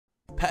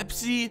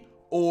Pepsi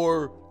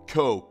or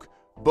Coke.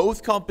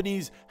 Both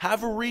companies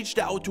have reached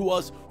out to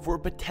us for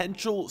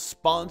potential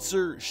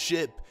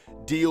sponsorship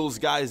deals,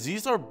 guys.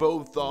 These are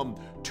both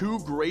two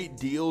great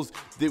deals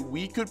that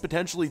we could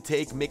potentially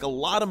take, make a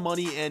lot of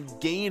money, and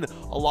gain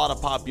a lot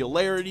of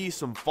popularity,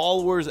 some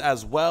followers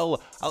as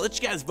well. I'll let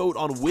you guys vote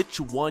on which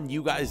one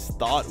you guys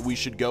thought we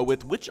should go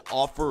with, which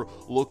offer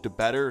looked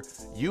better.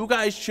 You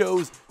guys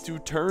chose to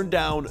turn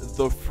down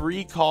the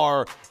free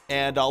car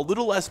and a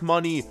little less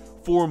money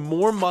for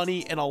more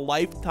money and a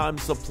lifetime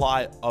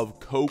supply of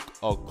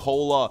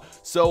Coca-Cola.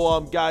 So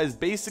guys,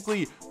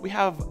 basically we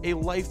have a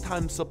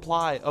lifetime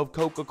supply of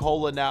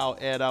Coca-Cola now,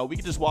 and we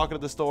can just walk into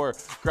the store,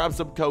 grab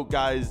some Coke,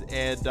 guys,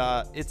 and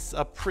it's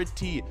a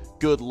pretty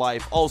good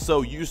life.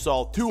 Also, you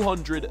saw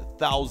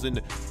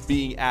 200,000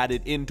 being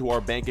added into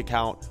our bank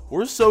account.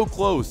 We're so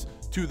close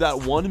to that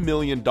 $1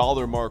 million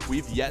mark.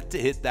 We've yet to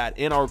hit that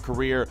in our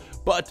career.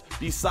 But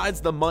besides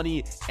the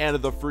money and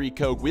the free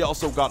Coke, we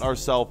also got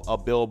ourselves a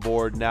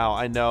billboard. Now,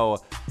 I know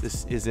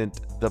this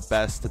isn't the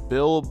best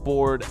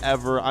billboard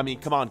ever. I mean,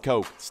 come on,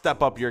 Coke,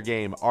 step up your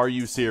game. Are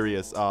you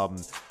serious?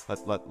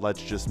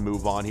 Let's just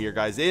move on here,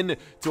 guys, in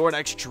to our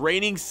next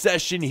training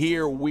session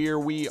here, where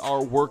we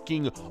are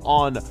working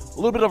on a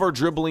little bit of our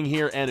dribbling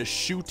here and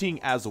shooting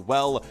as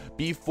well,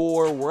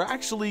 before we're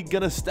actually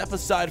gonna step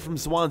aside from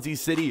Swansea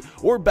City.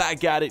 We're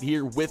back at it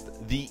here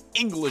with the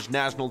English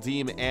national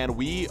team, and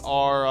we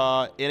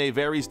are in a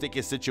very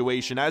sticky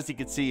situation. As you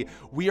can see,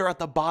 we are at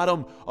the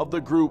bottom of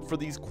the group for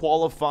these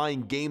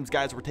qualifying games,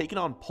 guys. We're taking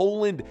on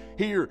Poland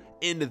here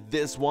in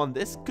this one.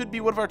 This could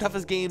be one of our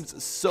toughest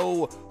games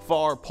so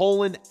far.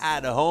 Poland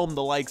at home,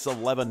 the likes of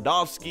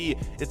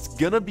Lewandowski. It's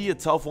gonna be a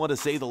tough one, to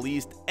say the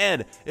least.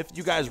 And if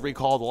you guys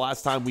recall, the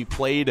last time we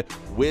played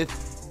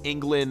with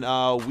England,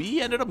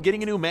 we ended up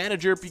getting a new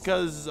manager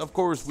because, of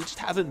course, we just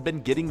haven't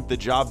been getting the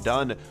job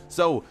done.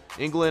 So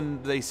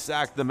England, they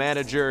sacked the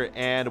manager,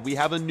 and we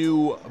have a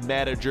new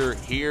manager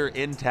here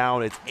in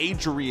town. It's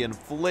Adrian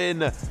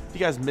Flynn. If you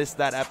guys missed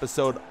that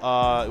episode,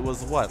 it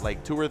was what,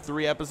 like 2 or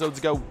 3 episodes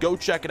ago? Go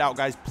check it out,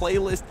 guys.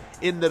 Playlist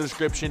in the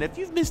description. If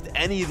you've missed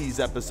any of these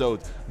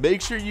episodes,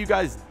 make sure you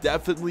guys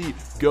definitely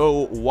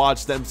go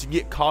watch them so you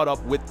get caught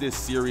up with this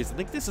series. I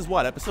think this is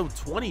what, episode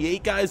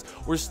 28, guys.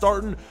 We're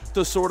starting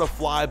to sort of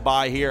fly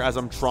by here as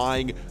I'm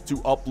trying to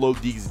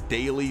upload these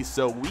daily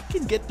so we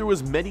can get through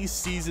as many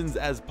seasons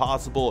as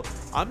possible.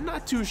 I'm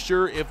not too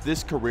sure if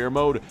this career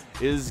mode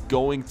is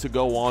going to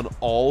go on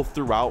all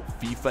throughout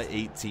FIFA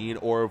 18,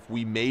 or if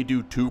we may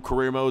do 2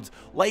 career modes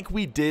like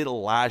we did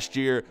last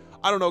year.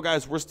 I don't know,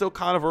 guys. We're still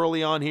kind of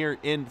early on here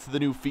into the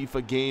new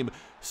FIFA game,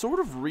 sort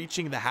of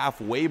reaching the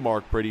halfway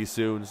mark pretty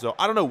soon. So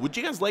I don't know, would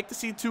you guys like to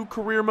see 2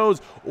 career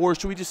modes, or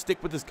should we just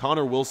stick with this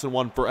Connor Wilson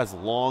one for as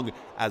long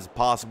as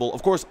possible?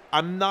 Of course,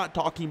 I'm not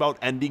talking about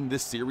ending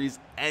this series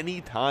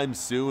anytime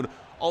soon.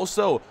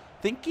 Also,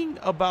 thinking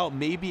about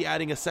maybe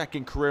adding a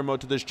second career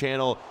mode to this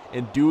channel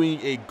and doing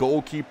a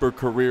goalkeeper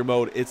career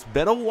mode. It's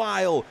been a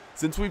while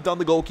since we've done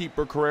the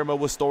goalkeeper career mode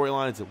with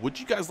storylines. Would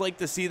you guys like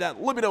to see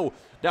that? Let me know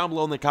down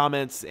below in the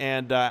comments.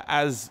 And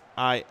as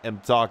I am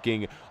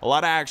talking, a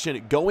lot of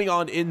action going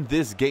on in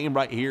this game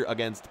right here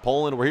against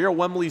Poland. We're here at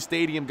Wembley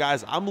Stadium,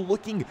 guys. I'm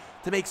looking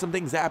to make some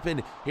things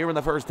happen here in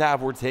the first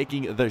half. We're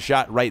taking the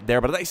shot right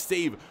there, but a nice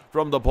save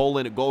from the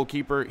Poland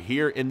goalkeeper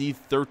here in the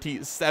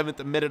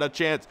 37th minute. A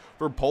chance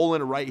for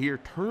Poland right here.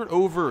 Turn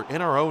over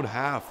in our own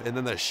half, and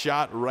then the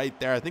shot right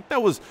there. I think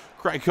that was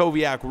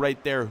Krakowiak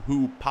right there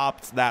who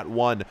popped that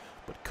one,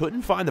 but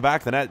couldn't find the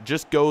back of the net.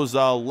 Just goes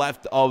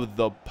left of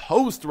the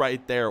post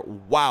right there.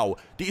 Wow,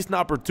 decent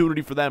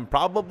opportunity for them.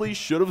 Probably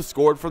should have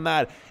scored from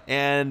that,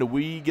 and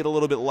we get a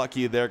little bit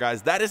lucky there,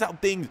 guys. That is how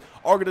things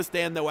are going to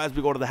stand, though, as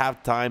we go to the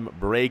halftime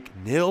break.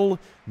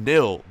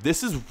 0-0.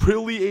 This is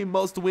really a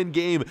must-win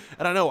game,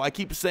 and I know I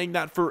keep saying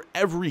that for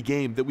every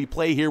game that we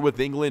play here with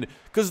England,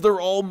 because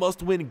they're all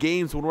must-win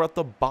games when we're at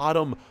the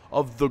bottom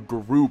of the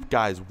group,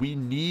 guys. We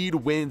need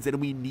wins, and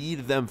we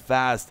need them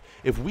fast.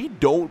 If we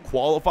don't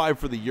qualify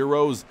for the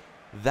Euros,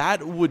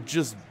 that would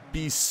just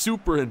be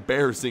super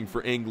embarrassing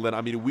for England.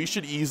 I mean, we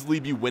should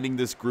easily be winning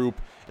this group,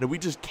 and we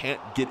just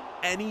can't get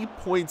any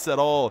points at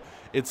all.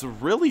 It's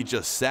really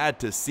just sad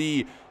to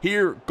see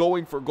here,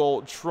 going for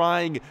goal,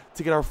 trying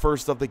to get our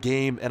first of the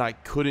game, and I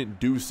couldn't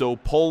do so.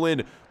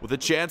 Poland with a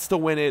chance to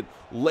win it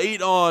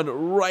late on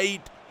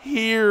right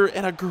here,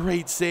 and a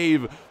great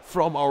save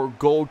from our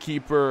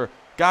goalkeeper.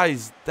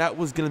 Guys, that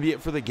was going to be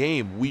it for the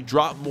game. We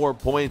dropped more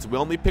points. We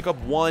only pick up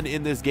 1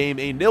 in this game,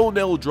 a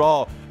 0-0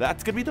 draw.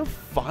 That's going to be the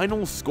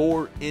final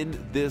score in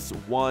this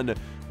one.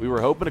 We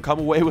were hoping to come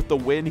away with the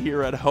win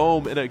here at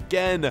home, and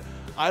again,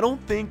 I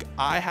don't think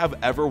I have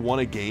ever won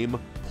a game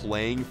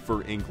playing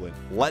for England.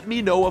 Let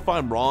me know if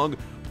I'm wrong,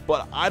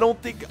 but I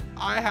don't think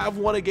I have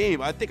won a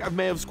game. I think I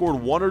may have scored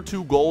 1 or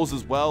 2 goals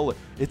as well.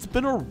 It's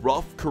been a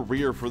rough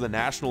career for the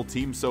national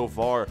team so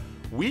far.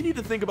 We need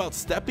to think about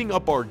stepping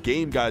up our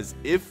game, guys,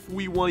 if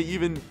we want to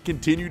even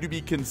continue to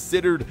be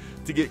considered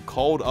to get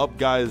called up,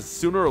 guys.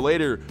 Sooner or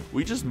later,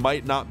 we just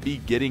might not be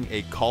getting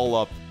a call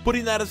up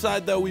Putting that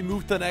aside though, we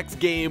moved to the next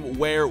game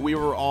where we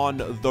were on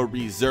the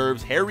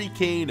reserves. Harry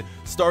Kane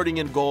starting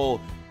in goal,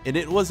 and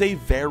it was a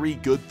very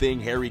good thing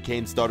Harry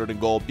Kane started in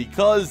goal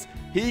because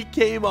he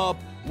came up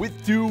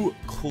with 2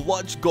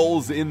 clutch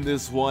goals in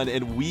this one,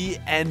 and we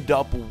end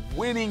up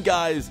winning,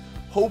 guys.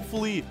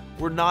 Hopefully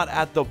we're not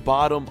at the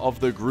bottom of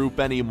the group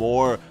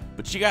anymore,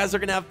 but you guys are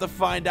gonna have to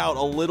find out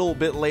a little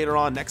bit later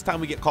on. Next time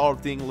we get called up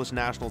to the English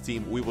national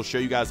team, we will show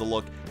you guys a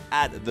look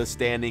at the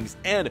standings.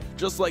 And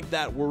just like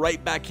that, we're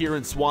right back here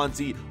in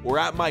Swansea. We're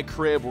at my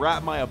crib, we're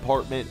at my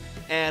apartment,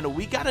 and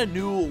we got a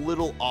new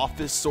little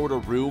office sort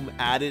of room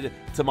added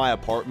to my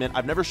apartment.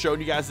 I've never shown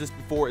you guys this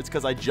before. It's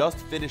because I just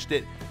finished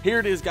it. Here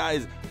it is,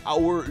 guys,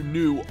 our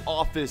new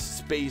office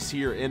space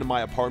here in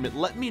my apartment.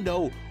 Let me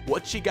know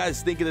what you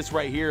guys think of this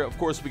right here. Of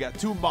course, we got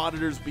 2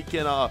 monitors. We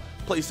can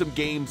play some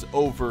games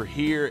over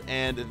here,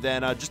 and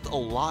then just a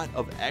lot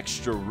of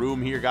extra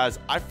room here, guys.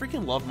 I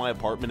freaking love my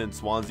apartment in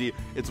Swansea.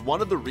 It's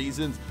one of the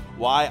reasons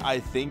why I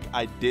think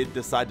I did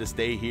decide to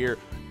stay here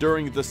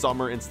during the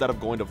summer instead of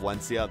going to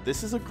Valencia.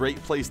 This is a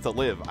great place to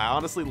live. I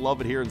honestly love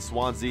it here in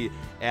Swansea,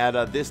 and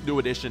this new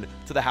addition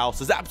to the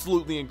house is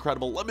absolutely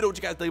incredible. Let me know what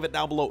you guys think of it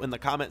down below in the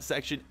comment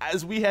section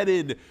as we head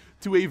in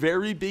to a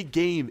very big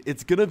game.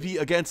 It's gonna be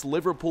against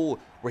Liverpool.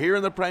 We're here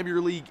in the Premier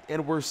League,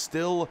 and we're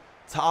still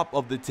top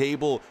of the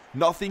table.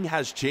 Nothing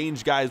has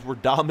changed, guys. We're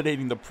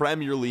dominating the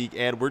Premier League,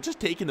 and we're just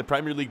taking the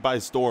Premier League by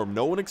storm.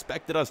 No one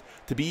expected us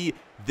to be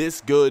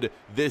this good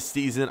this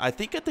season. I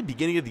think at the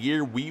beginning of the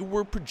year, we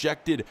were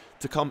projected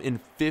to come in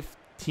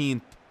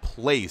 15th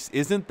place.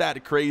 Isn't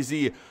that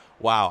crazy?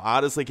 Wow, I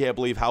honestly can't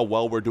believe how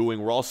well we're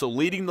doing. We're also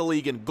leading the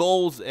league in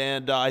goals,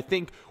 and I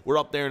think we're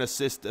up there in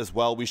assists as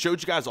well. We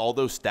showed you guys all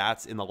those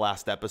stats in the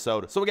last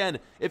episode. So again,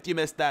 if you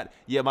missed that,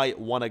 you might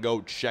want to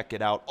go check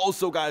it out.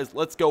 Also, guys,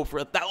 let's go for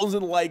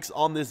 1,000 likes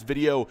on this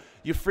video.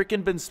 You've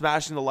freaking been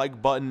smashing the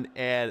like button,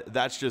 and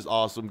that's just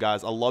awesome,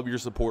 guys. I love your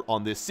support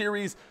on this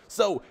series.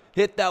 So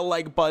hit that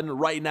like button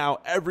right now.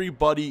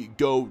 Everybody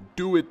go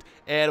do it.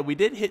 And we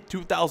did hit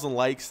 2,000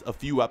 likes a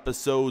few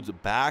episodes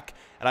back,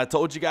 and I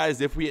told you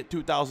guys if we hit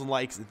 2,000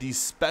 likes, the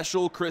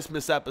special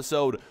Christmas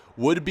episode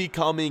would be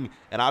coming,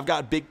 and I've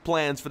got big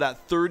plans for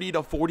that 30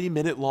 to 40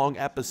 minute long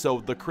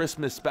episode, the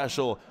Christmas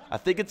special. I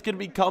think it's gonna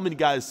be coming,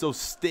 guys, so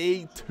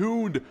stay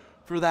tuned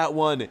for that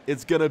one.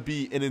 It's gonna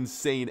be an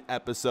insane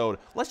episode.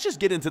 Let's just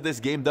get into this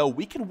game though.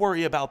 We can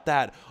worry about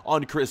that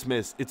on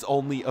Christmas. It's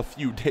only a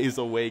few days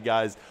away,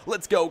 guys.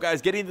 Let's go,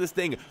 guys. Get into this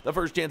thing. The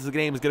first chance of the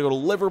game is gonna go to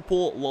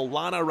Liverpool.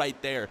 Lallana right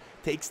there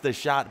takes the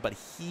shot, but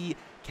he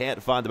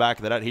can't find the back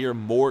of the net here.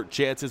 More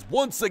chances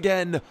once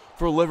again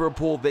for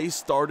Liverpool. They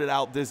started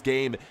out this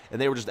game and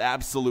they were just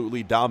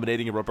absolutely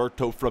dominating.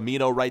 Roberto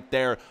Firmino right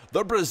there.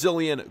 The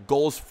Brazilian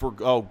goes for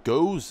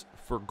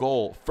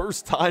goal.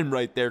 First time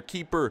right there.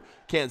 Keeper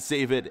can't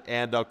save it,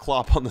 and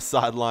Klopp on the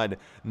sideline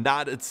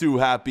not too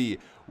happy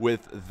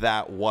with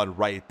that one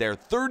right there.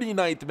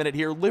 39th minute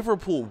here.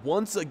 Liverpool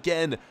once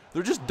again,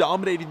 they're just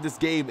dominating this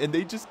game and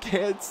they just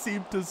can't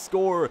seem to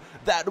score.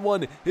 That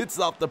one hits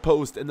off the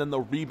post, and then the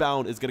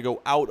rebound is going to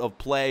go out of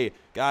play.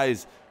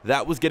 Guys,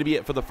 that was going to be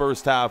it for the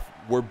first half.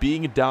 We're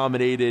being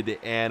dominated,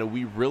 and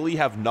we really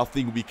have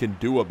nothing we can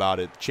do about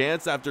it.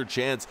 Chance after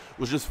chance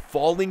was just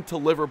falling to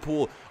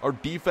Liverpool. Our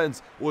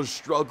defense was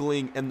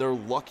struggling, and they're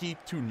lucky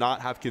to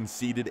not have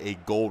conceded a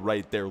goal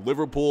right there.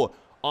 Liverpool,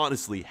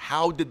 honestly,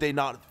 how did they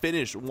not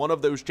finish one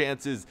of those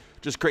chances?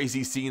 Just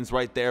crazy scenes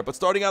right there. But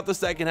starting out the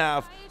second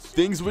half,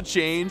 things would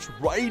change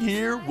right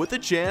here with a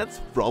chance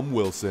from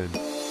Wilson.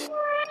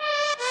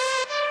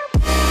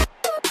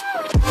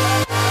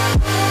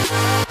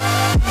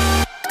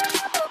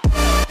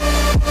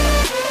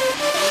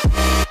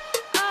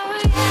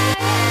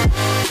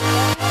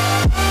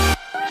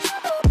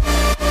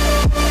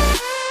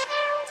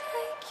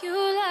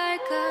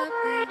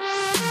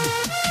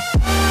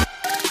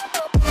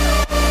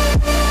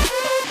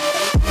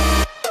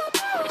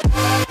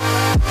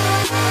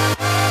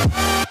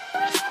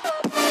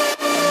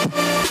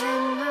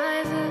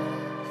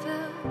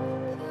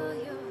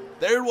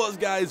 There it was,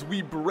 guys.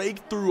 We break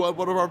through on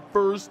one of our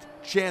first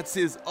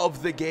chances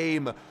of the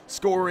game,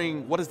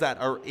 scoring, what is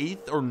that, our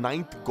 8th or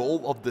 9th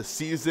goal of the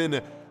season.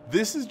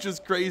 This is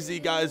just crazy,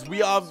 guys.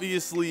 We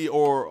obviously,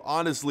 or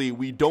honestly,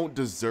 we don't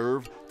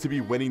deserve to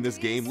be winning this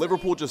game.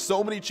 Liverpool, just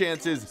so many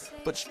chances,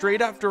 but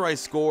straight after I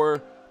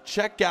score,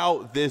 check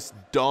out this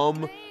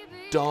dumb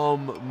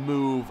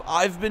move.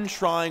 I've been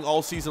trying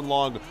all season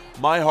long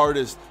my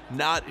hardest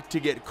not to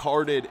get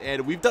carded,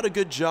 and we've done a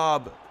good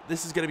job.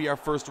 This is going to be our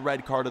first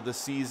red card of the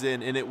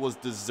season, and it was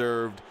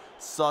deserved.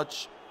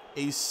 Such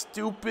a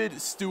stupid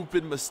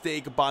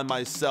mistake by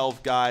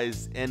myself,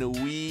 guys, and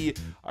we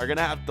are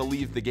gonna have to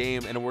leave the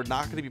game, and we're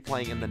not gonna be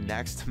playing in the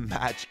next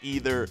match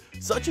either.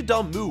 Such a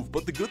dumb move,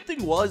 but the good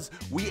thing was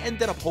we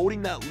ended up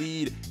holding that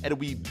lead and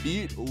we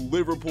beat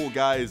Liverpool,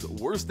 guys.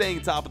 We're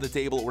staying top of the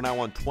table. We're now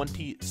on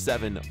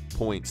 27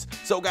 points.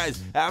 So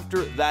guys,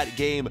 after that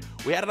game,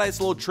 we had a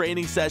nice little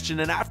training session,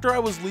 and after I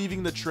was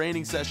leaving the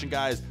training session,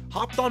 guys,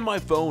 hopped on my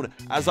phone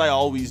as I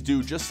always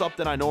do, just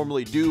something I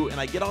normally do, and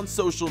I get on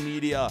social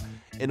media.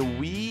 and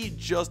we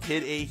just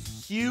hit a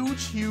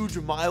huge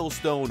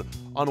milestone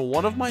on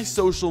one of my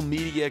social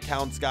media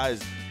accounts,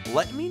 guys.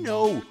 Let me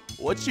know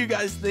what you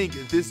guys think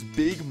this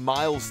big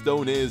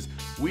milestone is.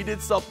 We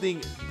did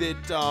something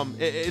that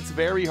it's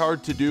very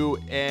hard to do,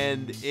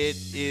 and it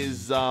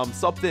is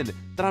something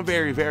that I'm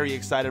very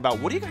excited about.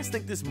 What do you guys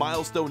think this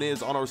milestone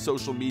is on our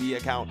social media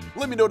account?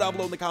 Let me know down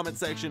below in the comment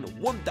section.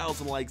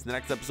 1,000 likes. The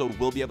next episode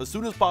will be up as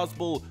soon as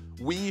possible.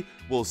 We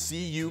will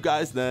see you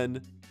guys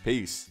then.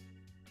 Peace.